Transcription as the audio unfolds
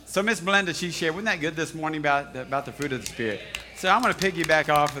So Miss Belinda, she shared, wasn't that good this morning about the fruit of the Spirit? So I'm going to piggyback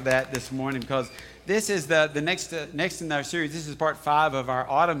off of that this morning because this is the next in our series. This is part 5 of our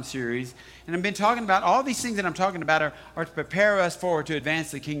autumn series. And I've been talking about all these things that I'm talking about are to prepare us forward to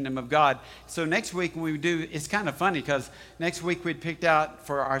advance the kingdom of God. So next week when we do, it's kind of funny because next week we'd picked out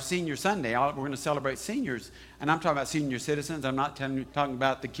for our Senior Sunday. We're going to celebrate seniors. And I'm talking about senior citizens. I'm not talking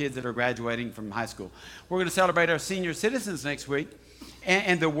about the kids that are graduating from high school. We're going to celebrate our senior citizens next week.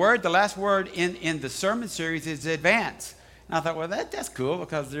 And the last word in the sermon series is advance. And I thought, well, that's cool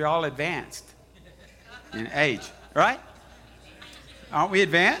because they're all advanced in age, right? Aren't we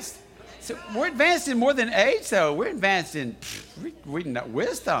advanced? So we're advanced in more than age, though. We're advanced in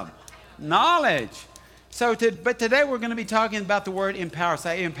wisdom, knowledge. But today we're going to be talking about the word empower.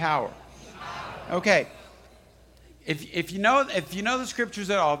 Say empower. Okay. If you know the scriptures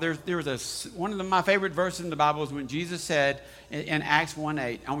at all, there was one of my favorite verses in the Bible is when Jesus said in Acts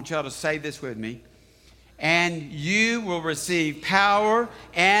 1:8. I want y'all to say this with me. And you will receive power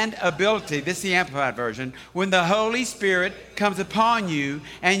and ability. This is the Amplified Version. When the Holy Spirit comes upon you,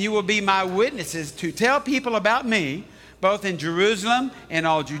 and you will be my witnesses to tell people about me, both in Jerusalem and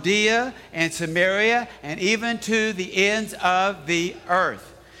all Judea and Samaria, and even to the ends of the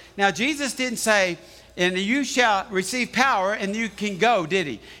earth. Now, Jesus didn't say, and you shall receive power and you can go, did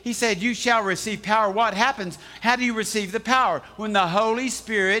he? He said, you shall receive power. What happens? How do you receive the power? When the Holy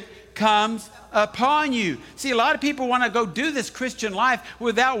Spirit comes upon you. See, a lot of people want to go do this Christian life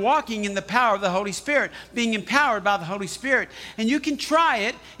without walking in the power of the Holy Spirit, being empowered by the Holy Spirit. And you can try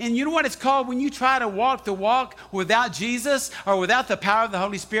it, and you know what it's called when you try to walk the walk without Jesus or without the power of the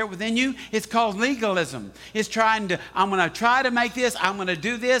Holy Spirit within you? It's called legalism. It's I'm going to try to make this, I'm going to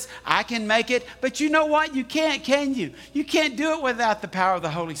do this, I can make it. But you know what? You can't, can you? You can't do it without the power of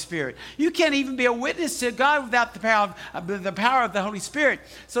the Holy Spirit. You can't even be a witness to God without the power of the Holy Spirit.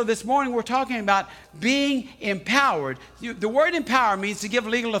 So this morning we're talking about being empowered. The word empower means to give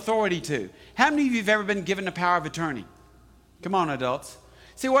legal authority to. How many of you have ever been given the power of attorney? Come on, adults.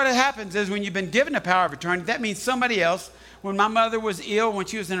 See, what happens is when you've been given the power of attorney, that means somebody else. When my mother was ill, when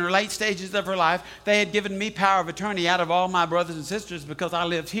she was in her late stages of her life, they had given me power of attorney out of all my brothers and sisters because I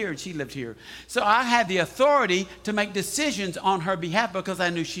lived here and she lived here. So I had the authority to make decisions on her behalf because I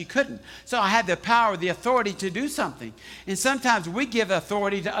knew she couldn't. So I had the power, the authority to do something. And sometimes we give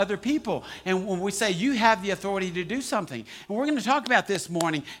authority to other people. And when we say, you have the authority to do something. And we're going to talk about this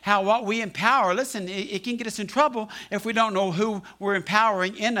morning, how what we empower, listen, it can get us in trouble if we don't know who we're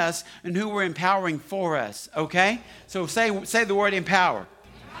empowering in us and who we're empowering for us. Okay? So say the word empower.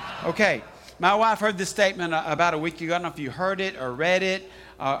 Okay. My wife heard this statement about a week ago. I don't know if you heard it or read it,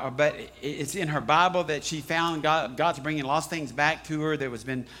 but it's in her Bible that she found God's bringing lost things back to her that was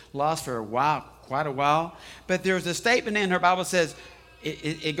been lost for quite a while. But there's a statement in her Bible that says,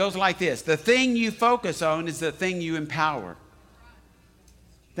 it goes like this. The thing you focus on is the thing you empower.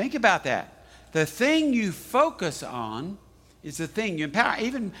 Think about that. The thing you focus on is the thing you empower.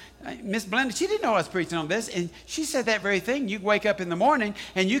 Even Miss Belinda, she didn't know I was preaching on this, and she said that very thing. You wake up in the morning,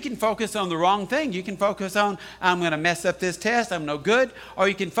 and you can focus on the wrong thing. You can focus on, I'm going to mess up this test, I'm no good. Or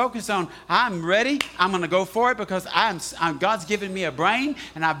you can focus on, I'm ready, I'm going to go for it because God's given me a brain,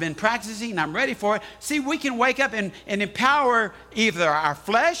 and I've been practicing, and I'm ready for it. See, we can wake up and empower either our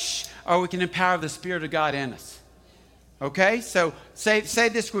flesh, or we can empower the Spirit of God in us. Okay? So say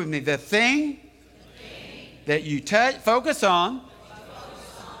this with me. The thing that you focus on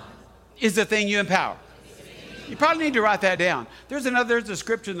is the thing you empower. You probably need to write that down. There's a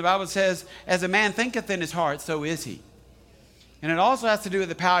scripture in the Bible that says, as a man thinketh in his heart, so is he. And it also has to do with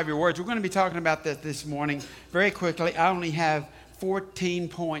the power of your words. We're going to be talking about that this morning very quickly. I only have 14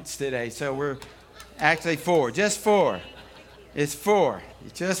 points today, so we're actually 4. Just 4. It's 4.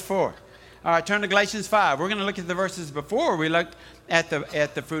 It's just 4. All right, turn to Galatians 5. We're going to look at the verses before we looked at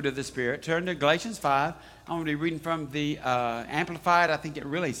the fruit of the Spirit. Turn to Galatians 5. I'm going to be reading from the Amplified. I think it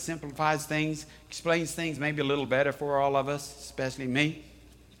really simplifies things, explains things maybe a little better for all of us, especially me.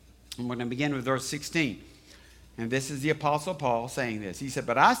 And we're going to begin with verse 16. And this is the Apostle Paul saying this. He said,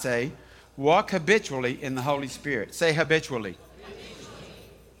 but I say, walk habitually in the Holy Spirit. Say habitually.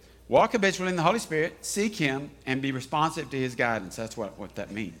 Walk habitually in the Holy Spirit, seek Him, and be responsive to His guidance. That's what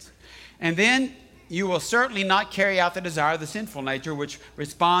that means. And then you will certainly not carry out the desire of the sinful nature, which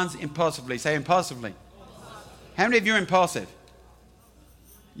responds impulsively. Say impulsively. How many of you are impulsive?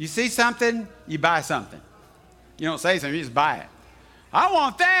 You see something, you buy something. You don't say something, you just buy it. I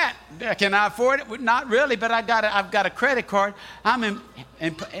want that. Can I afford it? Not really, but I've got a credit card.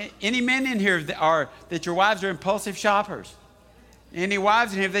 Any men in here that your wives are impulsive shoppers? Any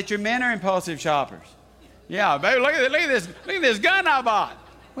wives in here that your men are impulsive shoppers? Yeah, baby, look at this gun I bought.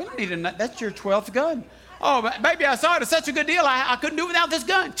 We don't need a nut. That's your 12th gun. Oh, baby, I saw it. It's such a good deal. I couldn't do it without this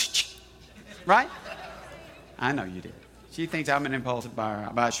gun. Right? I know you did. She thinks I'm an impulsive buyer.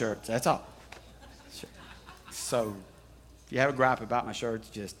 I buy shirts. That's all. So if you have a gripe about my shirts,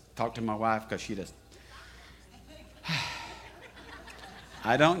 just talk to my wife because she doesn't.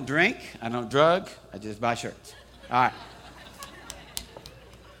 I don't drink. I don't drug. I just buy shirts. All right.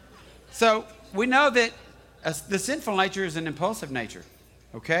 So we know that the sinful nature is an impulsive nature,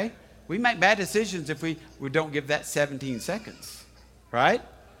 okay? We make bad decisions if we don't give that 17 seconds, right?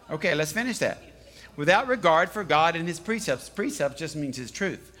 Okay, let's finish that. Without regard for God and his precepts. Precepts just means his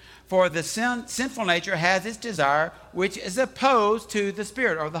truth. For the sinful nature has its desire, which is opposed to the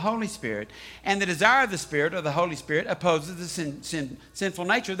Spirit or the Holy Spirit. And the desire of the Spirit or the Holy Spirit opposes the sinful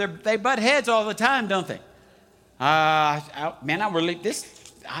nature. They butt heads all the time, don't they? I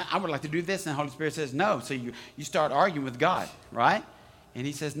would like to do this. And the Holy Spirit says no. So you start arguing with God, right? And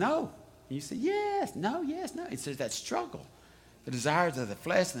he says no. And you say yes, no, yes, no. It says that struggle. The desires of the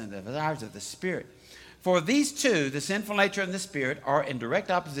flesh and the desires of the Spirit. For these two, the sinful nature and the Spirit, are in direct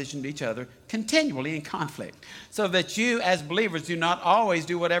opposition to each other, continually in conflict, so that you as believers do not always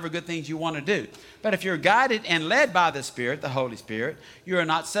do whatever good things you want to do. But if you're guided and led by the Spirit, the Holy Spirit, you are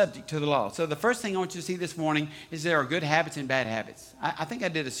not subject to the law. So the first thing I want you to see this morning is there are good habits and bad habits. I think I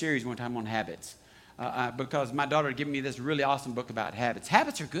did a series one time on habits because my daughter gave me this really awesome book about habits.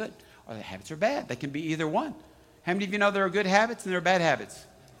 Habits are good or the habits are bad. They can be either one. How many of you know there are good habits and there are bad habits?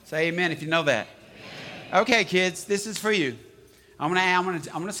 Say amen if you know that. Okay, kids, this is for you. I'm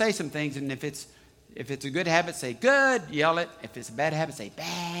gonna say some things, and if it's a good habit, say good, yell it. If it's a bad habit, say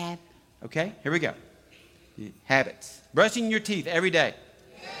bad. Okay, here we go. Habits. Brushing your teeth every day.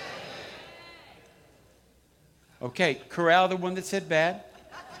 Okay, corral the one that said bad.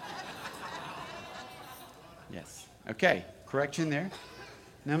 Yes. Okay, correction there.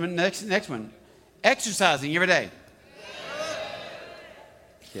 Now, next one. Exercising every day.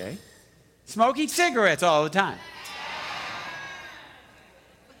 Okay. Smoking cigarettes all the time.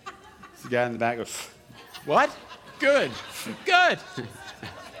 The guy in the back goes, what? Good. Good.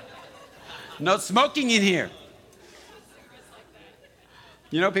 No smoking in here.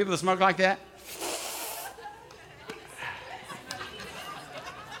 You know people that smoke like that?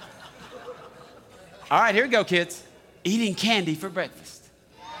 All right, here we go, kids. Eating candy for breakfast.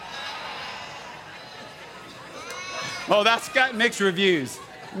 Oh, that's got mixed reviews.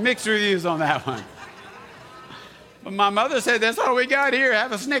 Mixed reviews on that one. But my mother said, that's all we got here.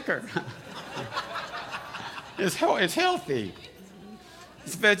 Have a Snicker. It's healthy.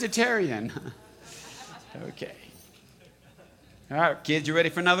 It's vegetarian. Okay. All right, kids, you ready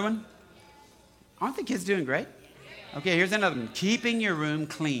for another one? Aren't the kids doing great? Okay, here's another one. Keeping your room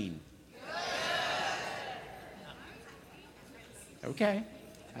clean. Okay,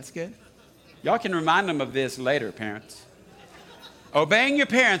 that's good. Y'all can remind them of this later, parents. Obeying your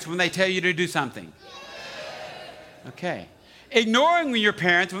parents when they tell you to do something. Okay. Ignoring your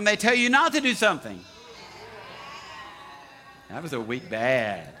parents when they tell you not to do something. That was a weak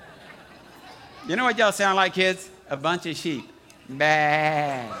bad. You know what y'all sound like, kids? A bunch of sheep.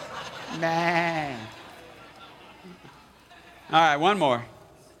 Bad. Bad. All right, one more.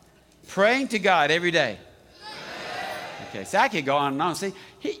 Praying to God every day. Okay, so I could go on and on. See,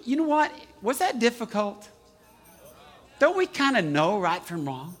 you know what? Was that difficult? Don't we kind of know right from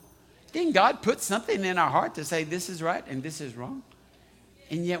wrong? Didn't God put something in our heart to say this is right and this is wrong?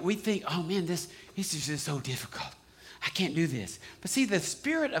 And yet we think, oh man, this is just so difficult. I can't do this. But see, the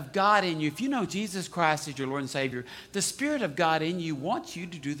Spirit of God in you, if you know Jesus Christ as your Lord and Savior, the Spirit of God in you wants you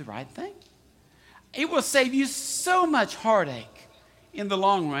to do the right thing. It will save you so much heartache in the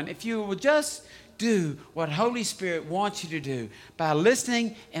long run if you will just do what Holy Spirit wants you to do. By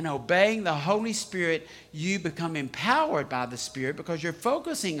listening and obeying the Holy Spirit, you become empowered by the Spirit because you're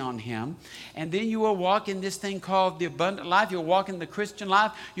focusing on Him. And then you will walk in this thing called the abundant life. You'll walk in the Christian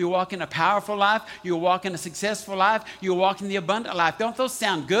life. You'll walk in a powerful life. You'll walk in a successful life. You'll walk in the abundant life. Don't those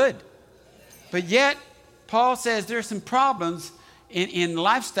sound good? But yet, Paul says there's some problems in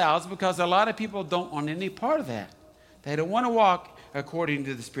lifestyles because a lot of people don't want any part of that. They don't want to walk according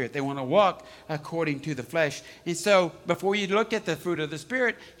to the Spirit. They want to walk according to the flesh. And so before you look at the fruit of the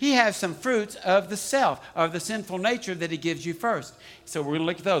Spirit, He has some fruits of the self, of the sinful nature that He gives you first. So we're going to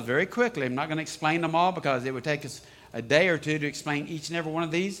look at those very quickly. I'm not going to explain them all because it would take us a day or two to explain each and every one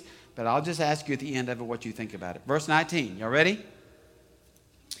of these. But I'll just ask you at the end of it what you think about it. Verse 19. Y'all ready?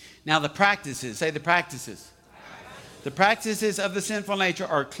 Now the practices. Say the practices. The practices of the sinful nature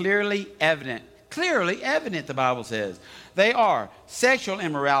are clearly evident. Clearly evident, the Bible says. They are sexual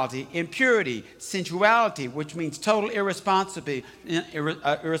immorality, impurity, sensuality, which means total irresponsibility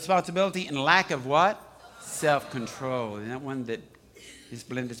and lack of what? Self-control. Isn't that one that Miss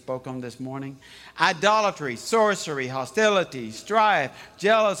Belinda spoke on this morning? Idolatry, sorcery, hostility, strife,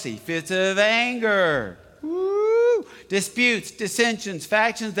 jealousy, fits of anger. Woo! Disputes, dissensions,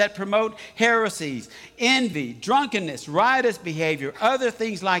 factions that promote heresies, envy, drunkenness, riotous behavior, other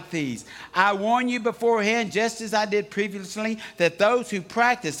things like these. I warn you beforehand, just as I did previously, that those who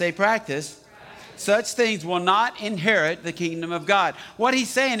practice, such things will not inherit the kingdom of God. What he's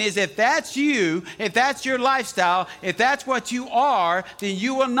saying is, if that's you, if that's your lifestyle, if that's what you are, then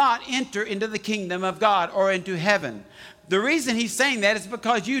you will not enter into the kingdom of God or into heaven. The reason he's saying that is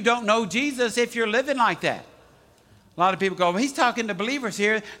because you don't know Jesus if you're living like that. A lot of people go, well, he's talking to believers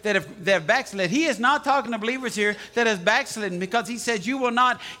here that have backslid. He is not talking to believers here that have backslidden, because he says you will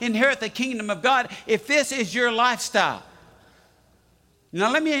not inherit the kingdom of God if this is your lifestyle.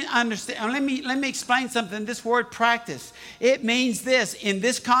 Now let me understand. Let me explain something. This word practice, it means this in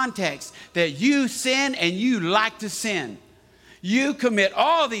this context, that you sin and you like to sin. You commit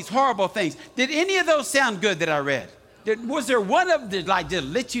all these horrible things. Did any of those sound good that I read? Was there one of them that like just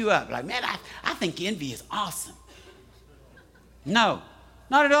lit you up? Like, man, I think envy is awesome. No,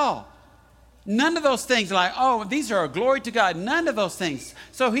 not at all. None of those things like, oh, these are a glory to God. None of those things.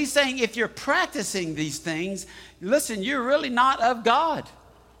 So he's saying if you're practicing these things, listen, you're really not of God.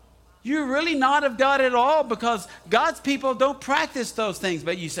 You're really not of God at all, because God's people don't practice those things.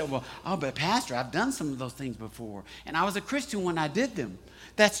 But you say, well, oh, but Pastor, I've done some of those things before, and I was a Christian when I did them.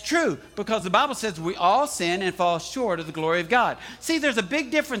 That's true, because the Bible says we all sin and fall short of the glory of God. See, there's a big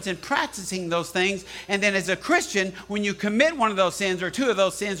difference in practicing those things, and then as a Christian, when you commit one of those sins or two of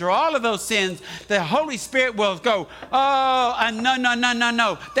those sins or all of those sins, the Holy Spirit will go, oh,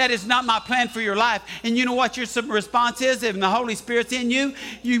 no. That is not my plan for your life. And you know what your response is? If the Holy Spirit's in you,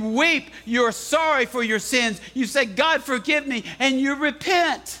 you weep, you're sorry for your sins. You say, God, forgive me, and you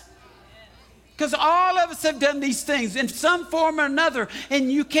repent. Because all of us have done these things in some form or another.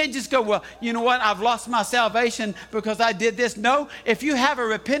 And you can't just go, well, you know what? I've lost my salvation because I did this. No, if you have a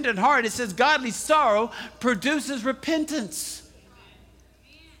repentant heart, it says godly sorrow produces repentance.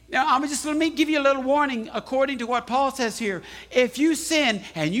 Now, let me give you a little warning according to what Paul says here. If you sin,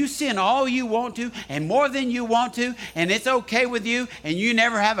 and you sin all you want to and more than you want to, and it's okay with you, and you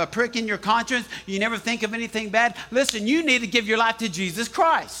never have a prick in your conscience, you never think of anything bad, listen, you need to give your life to Jesus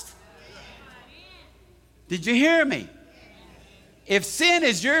Christ. Did you hear me? If sin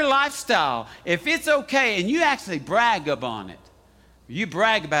is your lifestyle, if it's okay, and you actually brag upon it, you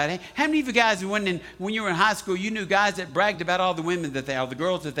brag about it. How many of you guys, when you were in high school, you knew guys that bragged about all the women that all the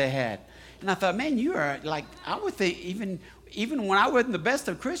girls that they had? And I thought, man, you are like, I would think even when I wasn't the best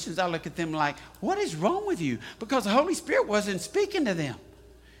of Christians, I look at them like, what is wrong with you? Because the Holy Spirit wasn't speaking to them.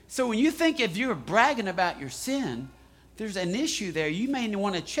 So when you think if you're bragging about your sin, there's an issue there. You may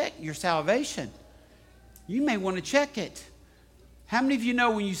want to check your salvation. You may want to check it. How many of you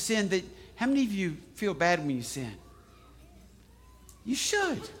know when you sin how many of you feel bad when you sin? You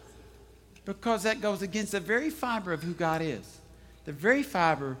should. Because that goes against the very fiber of who God is. The very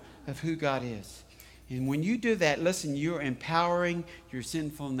fiber of who God is. And when you do that, listen, you're empowering your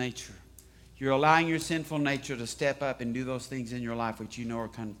sinful nature. You're allowing your sinful nature to step up and do those things in your life which you know are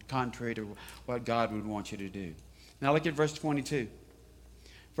contrary to what God would want you to do. Now look at verse 22.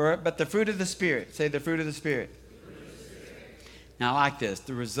 But the fruit of the Spirit, say the fruit of the Spirit. Now I like this,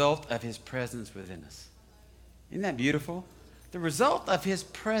 the result of his presence within us. Isn't that beautiful? The result of his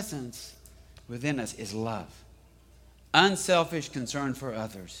presence within us is love, unselfish concern for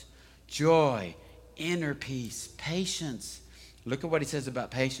others, joy, inner peace, patience. Look at what he says about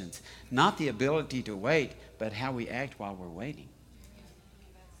patience. Not the ability to wait, but how we act while we're waiting.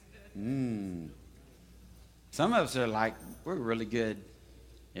 Some of us are like, we're really good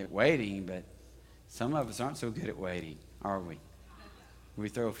at waiting, but some of us aren't so good at waiting, are we? We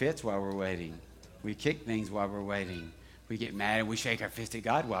throw fits while we're waiting. We kick things while we're waiting. We get mad and we shake our fist at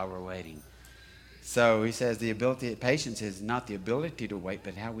God while we're waiting. So he says patience is not the ability to wait,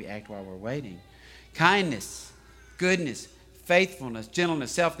 but how we act while we're waiting. Kindness, goodness, faithfulness,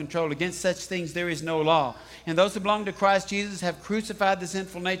 gentleness, self-control. Against such things there is no law. And those who belong to Christ Jesus have crucified the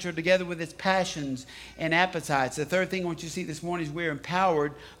sinful nature together with its passions and appetites. The third thing I want you to see this morning is we're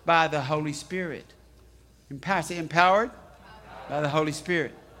empowered by the Holy Spirit. Empowered by the Holy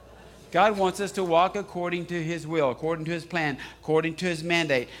Spirit. God wants us to walk according to his will, according to his plan, according to his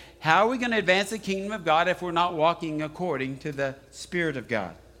mandate. How are we going to advance the kingdom of God if we're not walking according to the Spirit of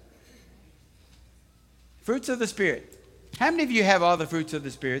God? Fruits of the Spirit. How many of you have all the fruits of the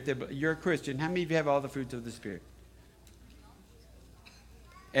Spirit? You're a Christian. How many of you have all the fruits of the Spirit?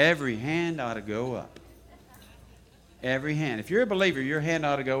 Every hand ought to go up. Every hand. If you're a believer, your hand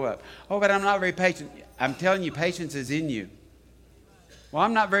ought to go up. Oh, but I'm not very patient. I'm telling you, patience is in you. Well,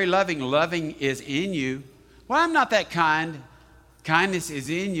 I'm not very loving. Loving is in you. Well, I'm not that kind. Kindness is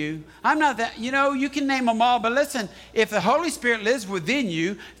in you. I'm not that, you can name them all, but listen, if the Holy Spirit lives within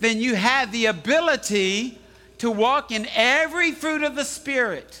you, then you have the ability to walk in every fruit of the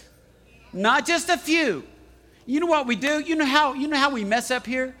Spirit, not just a few. You know what we do? You know how we mess up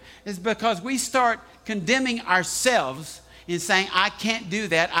here? Is because we start condemning ourselves and saying, I can't do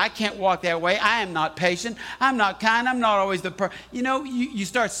that. I can't walk that way. I am not patient. I'm not kind. I'm not always the person. You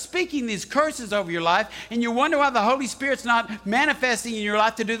start speaking these curses over your life, and you wonder why the Holy Spirit's not manifesting in your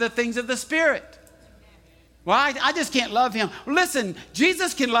life to do the things of the Spirit. Well, I just can't love him. Listen,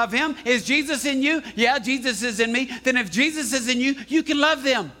 Jesus can love him. Is Jesus in you? Yeah, Jesus is in me. Then if Jesus is in you, you can love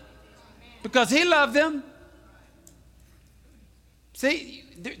them because he loved them. See,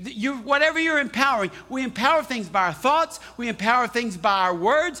 whatever you're empowering, we empower things by our thoughts, we empower things by our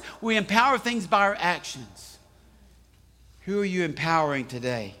words, we empower things by our actions. Who are you empowering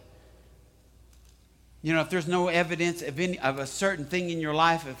today? If there's no evidence of a certain thing in your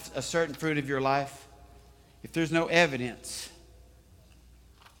life, of a certain fruit of your life, if there's no evidence,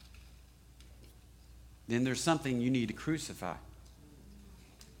 then there's something you need to crucify.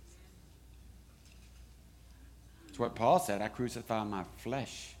 It's what Paul said, I crucify my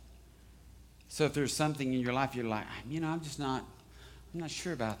flesh. So if there's something in your life you're like, I'm not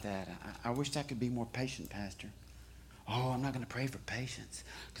sure about that. I wish I could be more patient, Pastor. Oh, I'm not going to pray for patience,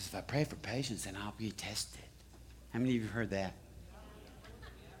 because if I pray for patience, then I'll be tested. How many of you have heard that?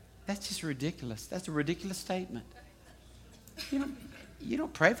 That's just ridiculous. That's a ridiculous statement. You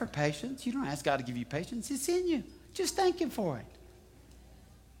don't pray for patience. You don't ask God to give you patience. It's in you. Just thank him for it.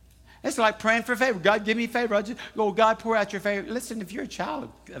 It's like praying for favor. God, give me favor. I just go, God, pour out your favor. Listen, if you're a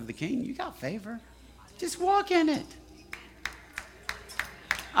child of the King, you got favor. Just walk in it.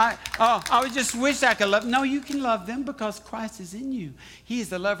 I would just wish I could love them. No, you can love them because Christ is in you. He is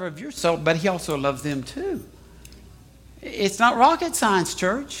the lover of your soul, but he also loves them too. It's not rocket science,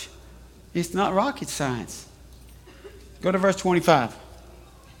 church. It's not rocket science. Go to verse 25.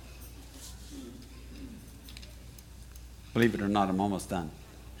 Believe it or not, I'm almost done.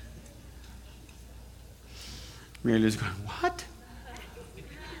 Mary Lou's going, what?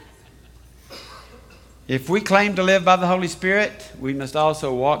 If we claim to live by the Holy Spirit, we must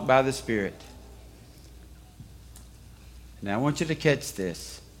also walk by the Spirit. Now, I want you to catch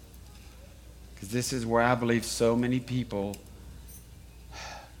this, because this is where I believe so many people,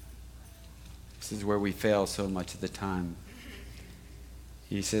 this is where we fail so much of the time.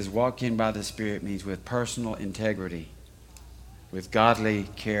 He says, walking by the Spirit means with personal integrity, with godly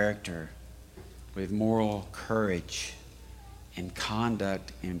character, with moral courage and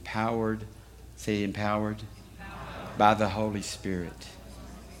conduct empowered, say empowered, by the Holy Spirit.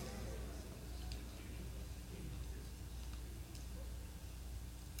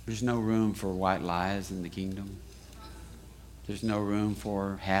 There's no room for white lies in the kingdom. There's no room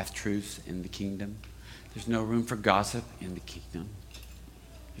for half-truths in the kingdom. There's no room for gossip in the kingdom.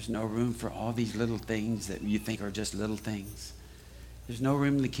 There's no room for all these little things that you think are just little things. There's no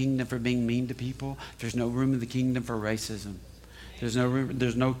room in the kingdom for being mean to people. There's no room in the kingdom for racism. There's no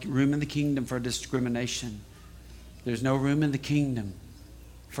room in the kingdom for discrimination. There's no room in the kingdom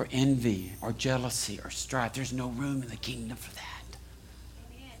for envy or jealousy or strife. There's no room in the kingdom for that.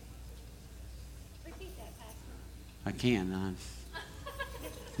 Amen. Repeat that, Pastor. I can.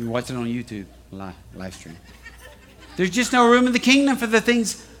 You can watch it on YouTube live stream. There's just no room in the kingdom for the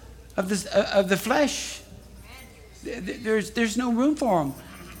things of the flesh. There's no room for them.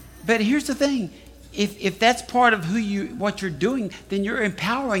 But here's the thing. If that's part of what you're doing, then you're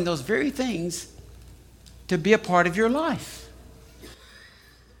empowering those very things to be a part of your life.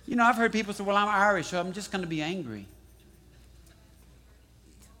 I've heard people say, well, I'm Irish, so I'm just going to be angry.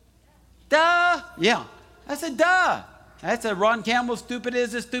 Duh. Yeah. I said, duh. That's a Ron Campbell, stupid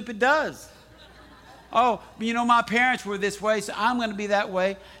is as stupid does. Oh, my parents were this way, so I'm going to be that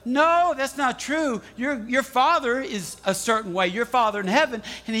way. No, that's not true. Your father is a certain way. Your father in heaven,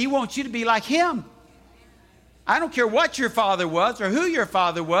 and he wants you to be like him. I don't care what your father was or who your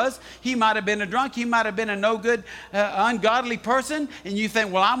father was. He might have been a drunk. He might have been a no good, ungodly person. And you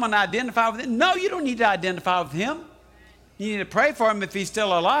think, well, I'm going to identify with him. No, you don't need to identify with him. You need to pray for him if he's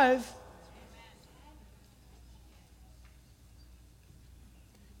still alive.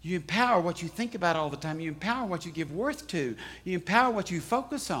 You empower what you think about all the time. You empower what you give worth to. You empower what you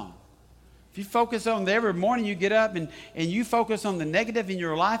focus on. If you focus on every morning you get up and you focus on the negative in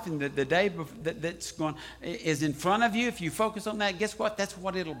your life and the day that's going is in front of you, if you focus on that, guess what? That's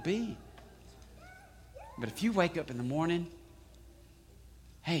what it'll be. But if you wake up in the morning,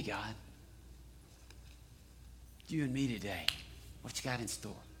 hey, God, you and me today, what you got in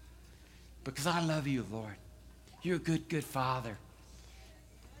store? Because I love you, Lord. You're a good, good Father.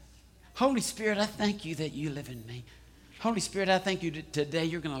 Holy Spirit, I thank you that you live in me. Holy Spirit, I thank you that today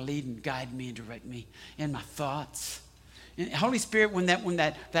you're going to lead and guide me and direct me in my thoughts. And Holy Spirit, when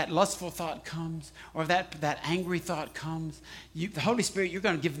that lustful thought comes or that angry thought comes, the Holy Spirit, you're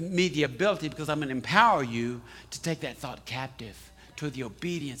going to give me the ability, because I'm going to empower you to take that thought captive to the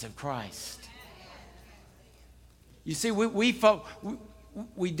obedience of Christ. You see, we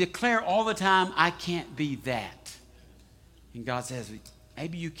declare all the time, I can't be that. And God says,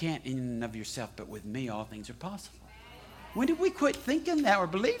 maybe you can't in and of yourself, but with me all things are possible. When did we quit thinking that or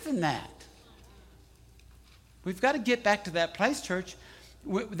believing that? We've got to get back to that place, church,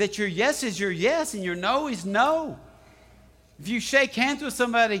 that your yes is your yes and your no is no. If you shake hands with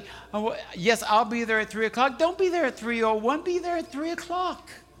somebody, oh, yes, I'll be there at 3 o'clock. Don't be there at 3:01. Be there at 3 o'clock.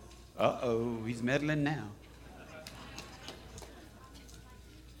 Uh-oh, he's meddling now.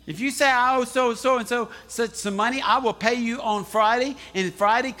 If you say, I owe so-and-so such some money, I will pay you on Friday, and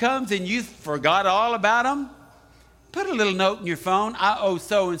Friday comes and you forgot all about them, put a little note in your phone, I owe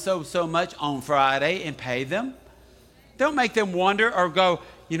so-and-so so much on Friday, and pay them. Don't make them wonder or go,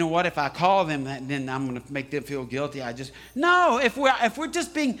 you know what, if I call them, then I'm going to make them feel guilty. No, if we're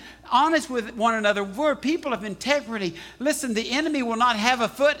just being honest with one another, we're people of integrity. Listen, the enemy will not have a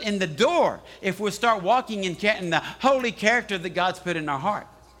foot in the door if we start walking in the holy character that God's put in our heart.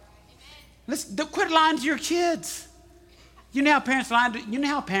 Listen, don't quit lying to your kids. You know how parents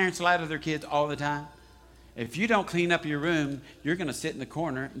lie to their kids all the time? If you don't clean up your room, you're going to sit in the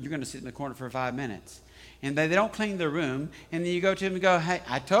corner. You're going to sit in the corner for 5 minutes. And they don't clean their room. And then you go to them and go, hey,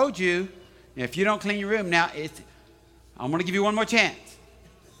 I told you, if you don't clean your room, now I'm going to give you one more chance.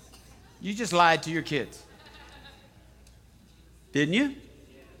 You just lied to your kids. Didn't you?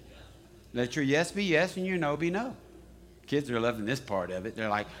 Let your yes be yes and your no be no. Kids are loving this part of it. They're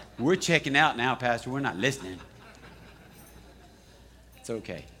like, we're checking out now, Pastor. We're not listening. It's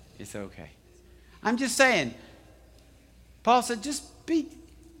okay. It's okay. I'm just saying, Paul said, just be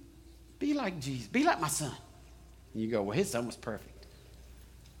like Jesus. Be like my son. And you go, well, his son was perfect.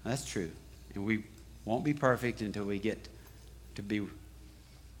 That's true. And we won't be perfect until we get to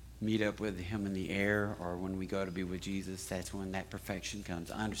meet up with him in the air, or when we go to be with Jesus. That's when that perfection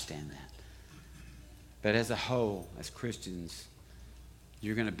comes. I understand that. But as a whole, as Christians,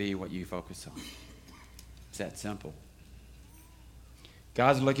 you're going to be what you focus on. It's that simple.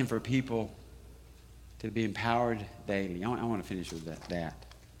 God's looking for people to be empowered daily. I want to finish with that.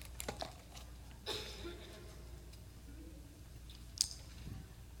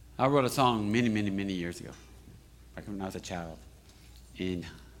 I wrote a song many, many, many years ago, back when I was a child. And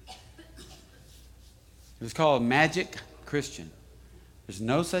it was called Magic Christian. There's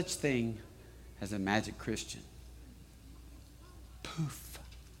no such thing as a magic Christian. Poof.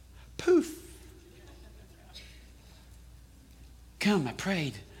 Poof. Come, I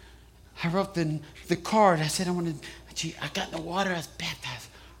prayed. I wrote the card. I said, I got in the water. I was baptized.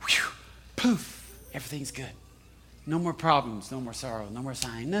 Whew. Poof. Everything's good. No more problems. No more sorrow. No more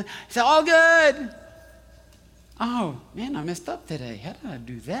sighing. It's all good. Oh, man, I messed up today. How did I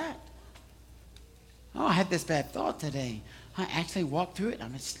do that? Oh, I had this bad thought today. I actually walked through it.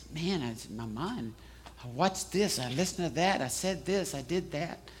 It's in my mind. I watched this. I listened to that. I said this. I did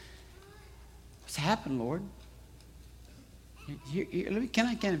that. What's happened, Lord? Can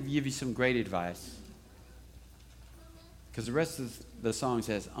I kind of give you some great advice? Because the rest of the song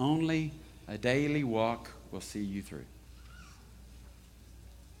says, only a daily walk will see you through.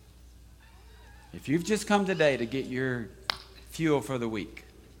 If you've just come today to get your fuel for the week,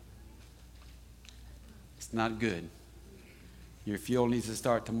 it's not good. Your fuel needs to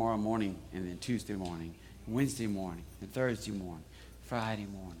start tomorrow morning, and then Tuesday morning, Wednesday morning, and Thursday morning, Friday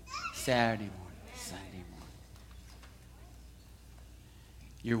morning, Saturday morning, Sunday morning.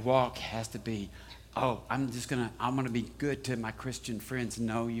 Your walk has to be, I'm going to be good to my Christian friends.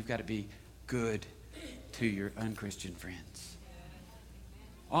 No, you've got to be good to your unchristian friends.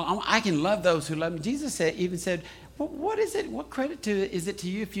 I can love those who love me. Jesus even said, well, what is it? What credit is it to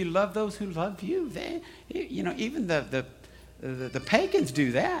you if you love those who love you? Even the pagans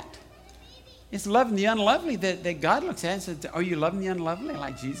do that. It's loving the unlovely that God looks at and says, are you loving the unlovely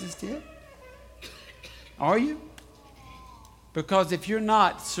like Jesus did? Are you? Because if you're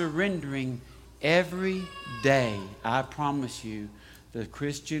not surrendering every day, I promise you, The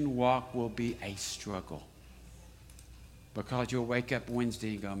Christian walk will be a struggle. Because you'll wake up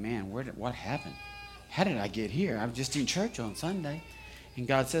Wednesday and go, man, what happened? How did I get here? I was just in church on Sunday. And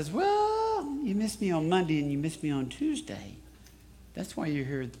God says, well, you missed me on Monday and you missed me on Tuesday. That's why you're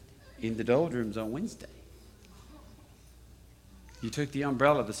here in the doldrums on Wednesday. You took the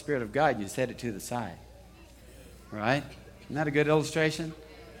umbrella of the Spirit of God and you set it to the side. Right? Isn't that a good illustration?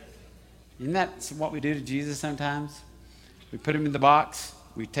 Isn't that what we do to Jesus sometimes? We put him in the box.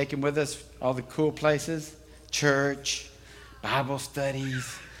 We take him with us all the cool places. Church, Bible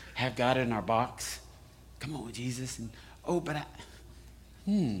studies, have God in our box. Come on, Jesus. And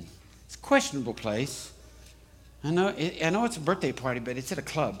it's a questionable place. I know it's a birthday party, but it's at a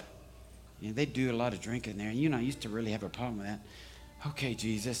club. They do a lot of drinking there. And I used to really have a problem with that. Okay,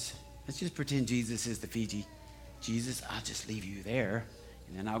 Jesus, let's just pretend Jesus is the Fiji. Jesus, I'll just leave you there,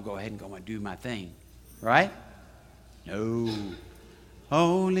 and then I'll go ahead and go and do my thing. Right? No.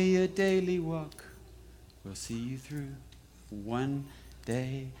 Only a daily walk will see you through, one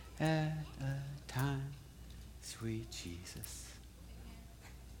day at a time. Sweet Jesus,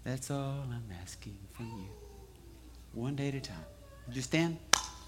 that's all I'm asking from you. One day at a time. Would you stand?